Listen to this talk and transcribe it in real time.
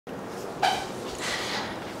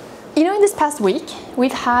You know, in this past week,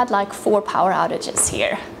 we've had like 4 power outages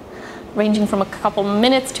here, ranging from a couple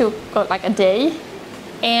minutes to like a day.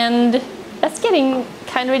 And that's getting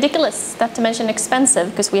kind of ridiculous, not to mention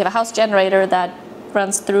expensive, because we have a house generator that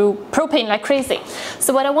runs through propane like crazy.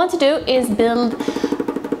 So what I want to do is build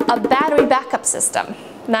a battery backup system.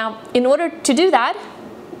 Now, in order to do that,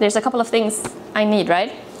 there's a couple of things I need,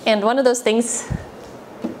 right? And one of those things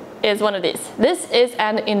is one of these. This is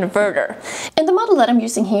an inverter. And the model that I'm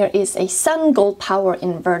using here is a Sungoldpower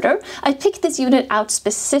inverter. I picked this unit out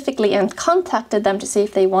specifically and contacted them to see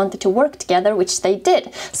if they wanted to work together, which they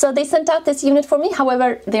did. So they sent out this unit for me.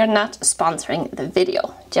 However, they're not sponsoring the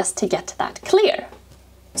video, just to get that clear.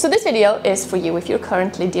 So this video is for you if you're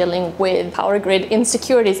currently dealing with power grid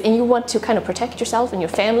insecurities and you want to kind of protect yourself and your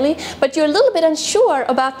family, but you're a little bit unsure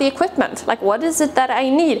about the equipment. Like, what is it that I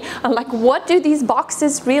need? And like, what do these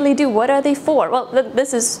boxes really do? What are they for? Well,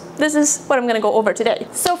 this is what I'm going to go over today.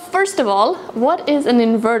 So first of all, what is an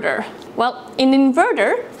inverter? Well, an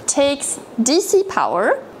inverter takes DC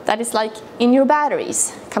power that is like in your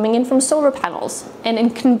batteries, coming in from solar panels, and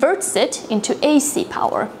it converts it into AC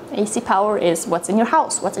power. AC power is what's in your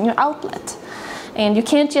house, what's in your outlet. And you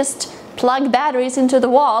can't just plug batteries into the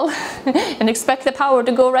wall and expect the power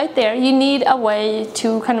to go right there. You need a way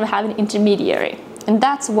to kind of have an intermediary. And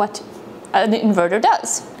that's what an inverter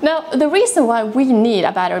does. Now, the reason why we need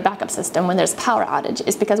a battery backup system when there's power outage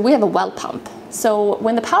is because we have a well pump. So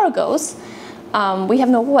when the power goes, we have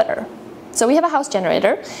no water. So we have a house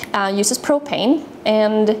generator, uses propane,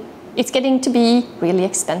 and it's getting to be really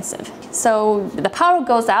expensive. So the power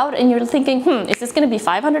goes out and you're thinking, is this going to be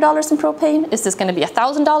 $500 in propane? Is this going to be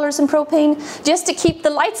 $1,000 in propane? Just to keep the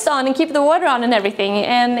lights on and keep the water on and everything,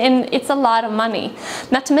 and it's a lot of money.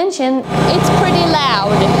 Not to mention, it's pretty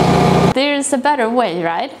loud. There's a better way,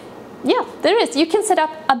 right? Yeah, there is. You can set up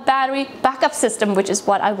a battery backup system, which is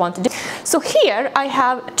what I want to do. So here I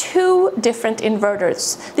have 2 different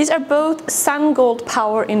inverters. These are both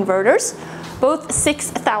Sungoldpower inverters, both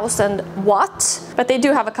 6,000 watts, but they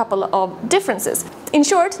do have a couple of differences. In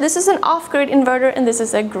short, this is an off-grid inverter and this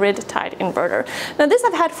is a grid-tied inverter. Now this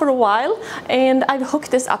I've had for a while and I've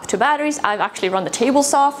hooked this up to batteries. I've actually run the table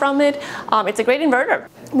saw from it. It's a great inverter.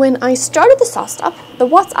 When I started the saw stop, the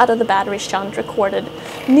watts out of the battery shunt recorded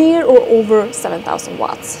near or over 7,000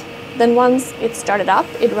 watts. Then once it started up,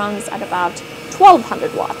 it runs at about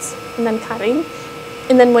 1,200 watts, and then cutting.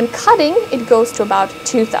 And then when cutting, it goes to about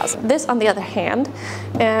 2,000. This, on the other hand,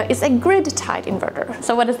 is a grid-tied inverter.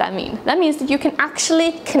 So what does that mean? That means that you can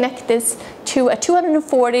actually connect this to a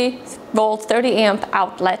 240 volt, 30 amp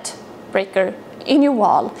outlet breaker in your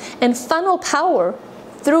wall and funnel power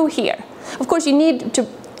through here. Of course, you need to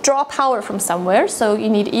draw power from somewhere, so you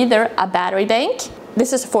need either a battery bank.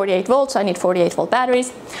 This is 48 volts, so I need 48 volt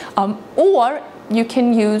batteries, or you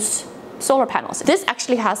can use solar panels. This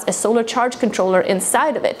actually has a solar charge controller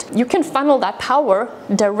inside of it. You can funnel that power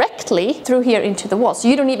directly through here into the wall, so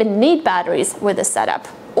you don't even need batteries with this setup.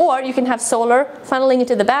 Or you can have solar funneling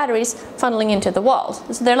into the batteries, funneling into the walls.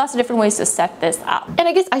 So there are lots of different ways to set this up. And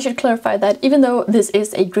I guess I should clarify that even though this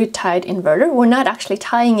is a grid-tied inverter, we're not actually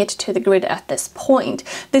tying it to the grid at this point.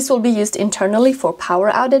 This will be used internally for power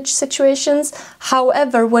outage situations.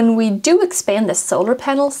 However, when we do expand the solar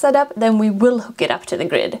panel setup, then we will hook it up to the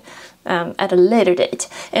grid at a later date.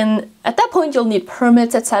 And at that point you'll need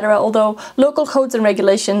permits, etc., although local codes and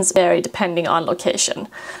regulations vary depending on location.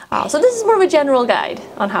 So this is more of a general guide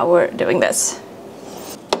on how we're doing this.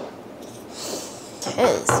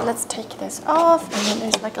 Okay, so let's take this off, and then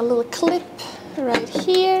there's like a little clip right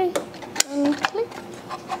here, and clip,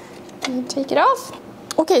 and take it off.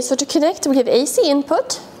 Okay, so to connect we have AC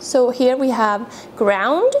input, so here we have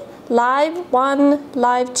ground, live 1,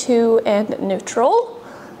 live 2, and neutral.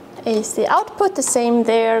 AC output, the same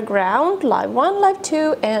there, ground, live 1, live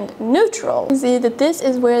 2, and neutral. You see that this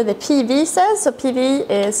is where the PV says, so PV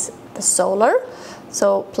is the solar,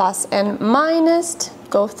 so plus and minus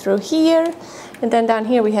go through here, and then down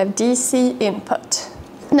here we have DC input.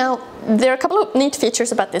 Now, there are a couple of neat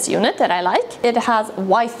features about this unit that I like. It has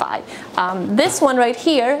Wi-Fi. This one right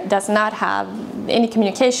here does not have any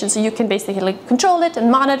communication, so you can basically control it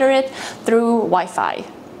and monitor it through Wi-Fi.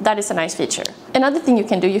 That is a nice feature. Another thing you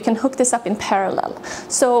can do, you can hook this up in parallel.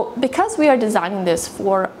 So because we are designing this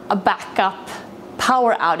for a backup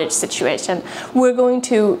power outage situation, we're going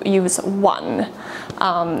to use one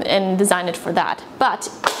and design it for that. But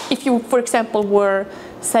If you, for example, were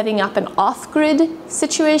setting up an off-grid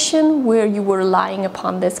situation where you were relying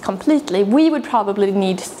upon this completely, we would probably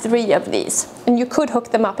need 3 of these. And you could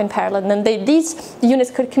hook them up in parallel, and then these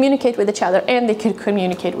units could communicate with each other, and they could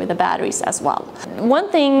communicate with the batteries as well.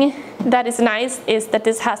 One thing that is nice is that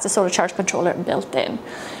this has the solar charge controller built in,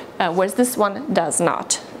 whereas this one does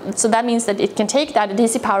not. So that means that it can take that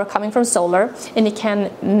DC power coming from solar, and it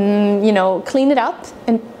can, you know, clean it up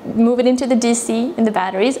and move it into the DC in the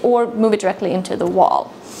batteries, or move it directly into the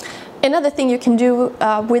wall. Another thing you can do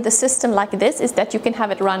with a system like this is that you can have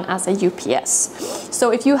it run as a UPS. So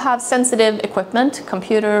if you have sensitive equipment,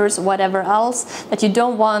 computers, whatever else, that you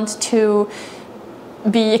don't want to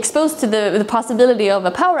be exposed to the possibility of a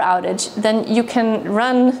power outage, then you can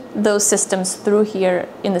run those systems through here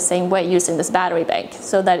in the same way using this battery bank,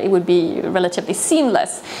 so that it would be relatively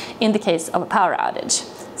seamless in the case of a power outage.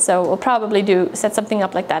 So we'll probably set something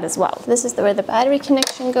up like that as well. This is where the battery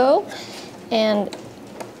connection go, and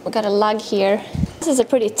we've got a lug here. This is a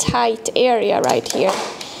pretty tight area right here.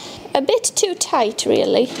 A bit too tight,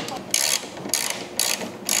 really.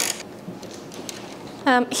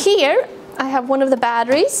 Here I have one of the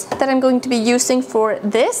batteries that I'm going to be using for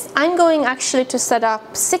this. I'm going actually to set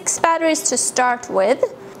up 6 batteries to start with.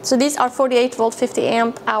 So these are 48 volt 50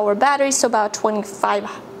 amp hour batteries, so about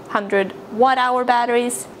 2500 watt hour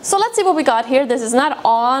batteries. So let's see what we got here. This is not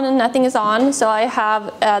on and nothing is on. So I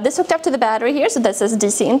have this hooked up to the battery here. So this is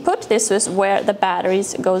DC input. This is where the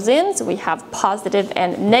batteries goes in. So we have positive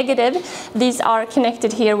and negative. These are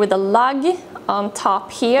connected here with a lug on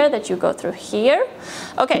top here that you go through here.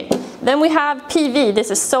 Okay, then we have PV. This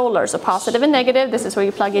is solar, so positive and negative. This is where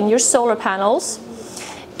you plug in your solar panels.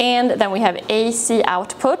 And then we have AC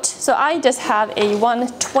output. So I just have a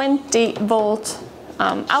 120 volt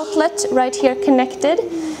outlet right here connected.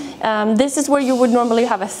 This is where you would normally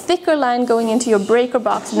have a thicker line going into your breaker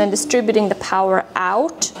box and then distributing the power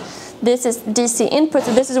out. This is DC input,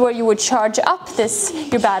 so this is where you would charge up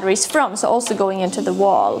your batteries from, so also going into the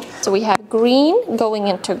wall. So we have green going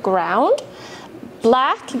into ground,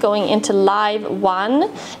 black going into live 1,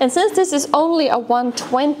 and since this is only a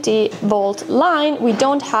 120 volt line, we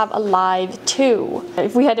don't have a live 2.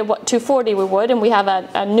 If we had a 240 we would, and we have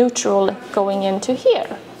a neutral going into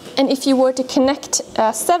here. And if you were to connect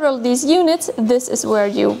several of these units, this is where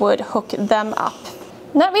you would hook them up.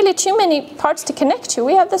 Not really too many parts to connect to.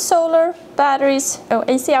 We have the solar, batteries,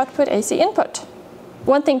 AC output, AC input.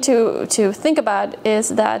 One thing to think about is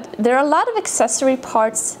that there are a lot of accessory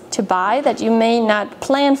parts to buy that you may not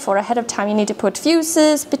plan for ahead of time. You need to put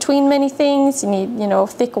fuses between many things, you need, you know,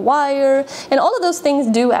 thick wire, and all of those things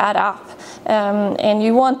do add up. And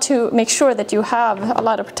you want to make sure that you have a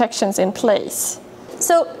lot of protections in place.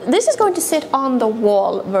 So this is going to sit on the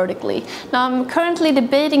wall vertically. Now I'm currently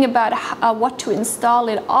debating about what to install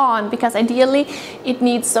it on, because ideally it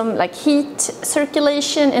needs some like heat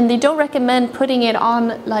circulation, and they don't recommend putting it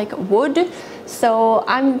on like wood. So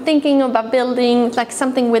I'm thinking about building like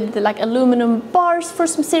something with like aluminum bars for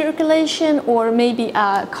some circulation, or maybe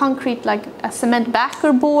a concrete, like a cement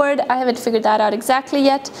backer board. I haven't figured that out exactly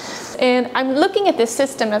yet. And I'm looking at this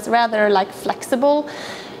system as rather like flexible,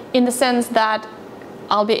 in the sense that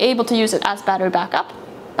I'll be able to use it as battery backup,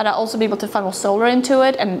 but I'll also be able to funnel solar into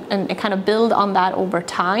it and kind of build on that over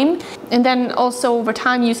time. And then also over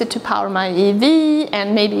time use it to power my EV,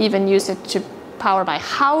 and maybe even use it to power my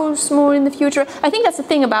house more in the future. I think that's the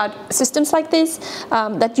thing about systems like this,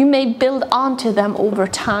 that you may build onto them over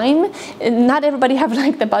time. And not everybody have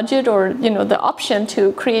like the budget or, you know, the option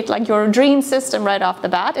to create like your dream system right off the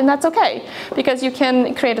bat, and that's okay, because you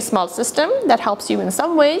can create a small system that helps you in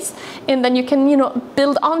some ways, and then you can, you know,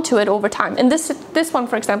 build onto it over time. And this one,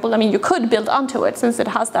 for example, I mean, you could build onto it since it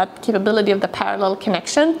has that capability of the parallel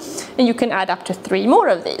connection, and you can add up to 3 more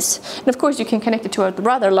of these. And of course you can connect it to a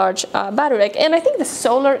rather large battery rack. And I think the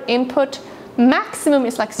solar input maximum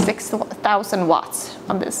is like 6,000 watts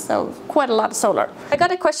on this, so quite a lot of solar. I got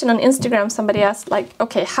a question on Instagram. Somebody asked, like,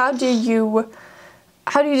 okay, how do you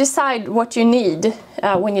decide what you need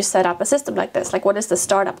when you set up a system like this? Like, what is the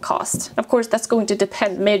startup cost? Of course, that's going to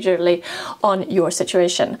depend majorly on your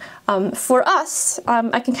situation. For us,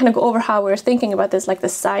 I can kind of go over how we're thinking about this, like the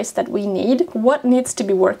size that we need. What needs to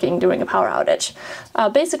be working during a power outage?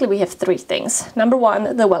 Basically, we have 3 things. Number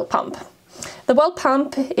 1, the well pump. The well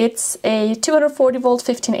pump, it's a 240 volt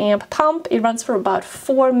 15 amp pump. It runs for about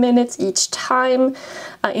 4 minutes each time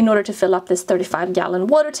in order to fill up this 35 gallon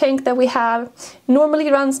water tank that we have. Normally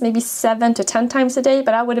it runs maybe 7 to 10 times a day,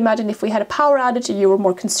 but I would imagine if we had a power outage and you were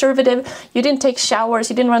more conservative, you didn't take showers,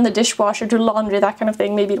 you didn't run the dishwasher, do laundry, that kind of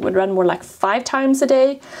thing, maybe it would run more like 5 times a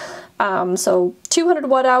day. So 200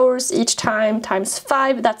 watt hours each time times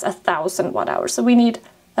 5, that's 1,000 watt hours. So we need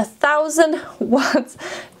 1,000 watts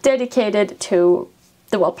dedicated to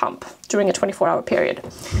the well pump during a 24-hour period.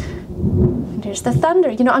 And here's the thunder.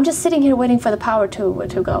 You know, I'm just sitting here waiting for the power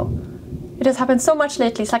to go. It has happened so much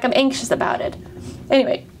lately, it's like I'm anxious about it.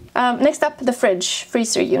 Anyway, next up, the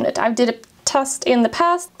freezer unit. I did a test in the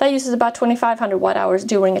past that uses about 2,500 watt hours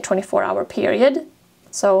during a 24-hour period.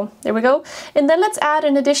 So there we go. And then let's add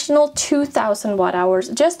an additional 2,000 watt hours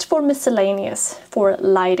just for miscellaneous, for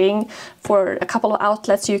lighting, for a couple of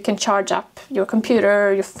outlets you can charge up your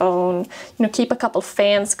computer, your phone, you know, keep a couple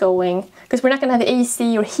fans going, because we're not going to have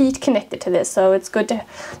AC or heat connected to this. So it's good to,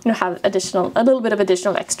 you know, have a little bit of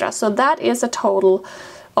additional extra. So that is a total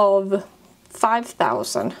of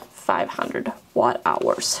 5,500 watt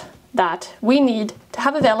hours that we need to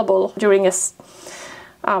have available during a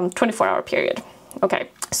 24-hour period. Okay,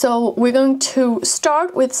 so we're going to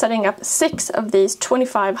start with setting up 6 of these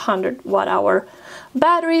 2,500 watt hour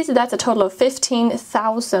batteries. That's a total of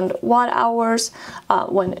 15,000 watt hours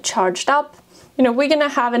when charged up. You know, we're gonna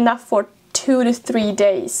have enough for 2 to 3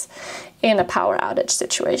 days in a power outage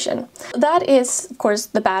situation. That is, of course,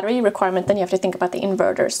 the battery requirement. Then you have to think about the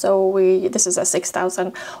inverter. So this is a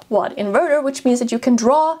 6,000 watt inverter, which means that you can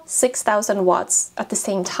draw 6,000 watts at the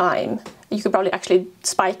same time. You could probably actually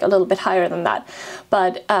spike a little bit higher than that.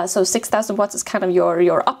 But so 6,000 watts is kind of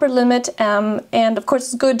your upper limit. And of course,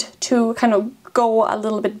 it's good to kind of go a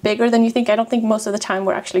little bit bigger than you think. I don't think most of the time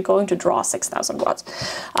we're actually going to draw 6,000 watts.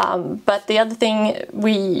 But the other thing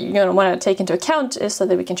we want to take into account is so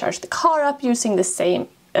that we can charge the car up using the same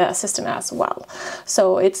system as well.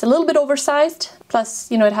 So it's a little bit oversized, plus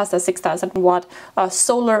it has a 6,000 watt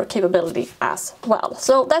solar capability as well.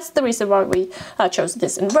 So that's the reason why we chose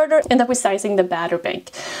this inverter, and that we're sizing the battery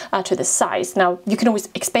bank to this size. Now you can always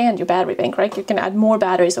expand your battery bank, right? You can add more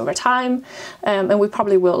batteries over time, and we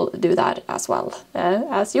probably will do that as well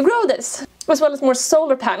as you grow this, as well as more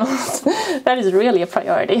solar panels. That is really a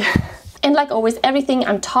priority. And like always, everything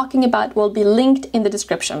I'm talking about will be linked in the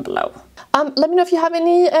description below. Let me know if you have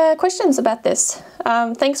any questions about this.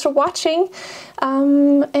 Thanks for watching.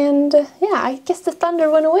 And yeah, I guess the thunder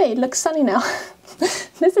went away. It looks sunny now.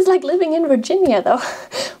 This is like living in Virginia though.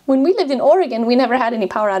 When we lived in Oregon, we never had any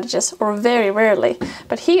power outages, or very rarely.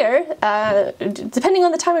 But here, depending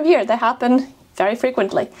on the time of year, they happen very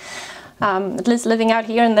frequently. At least living out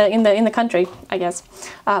here in the country, I guess.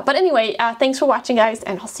 But anyway, thanks for watching, guys,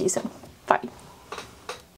 and I'll see you soon. Bye.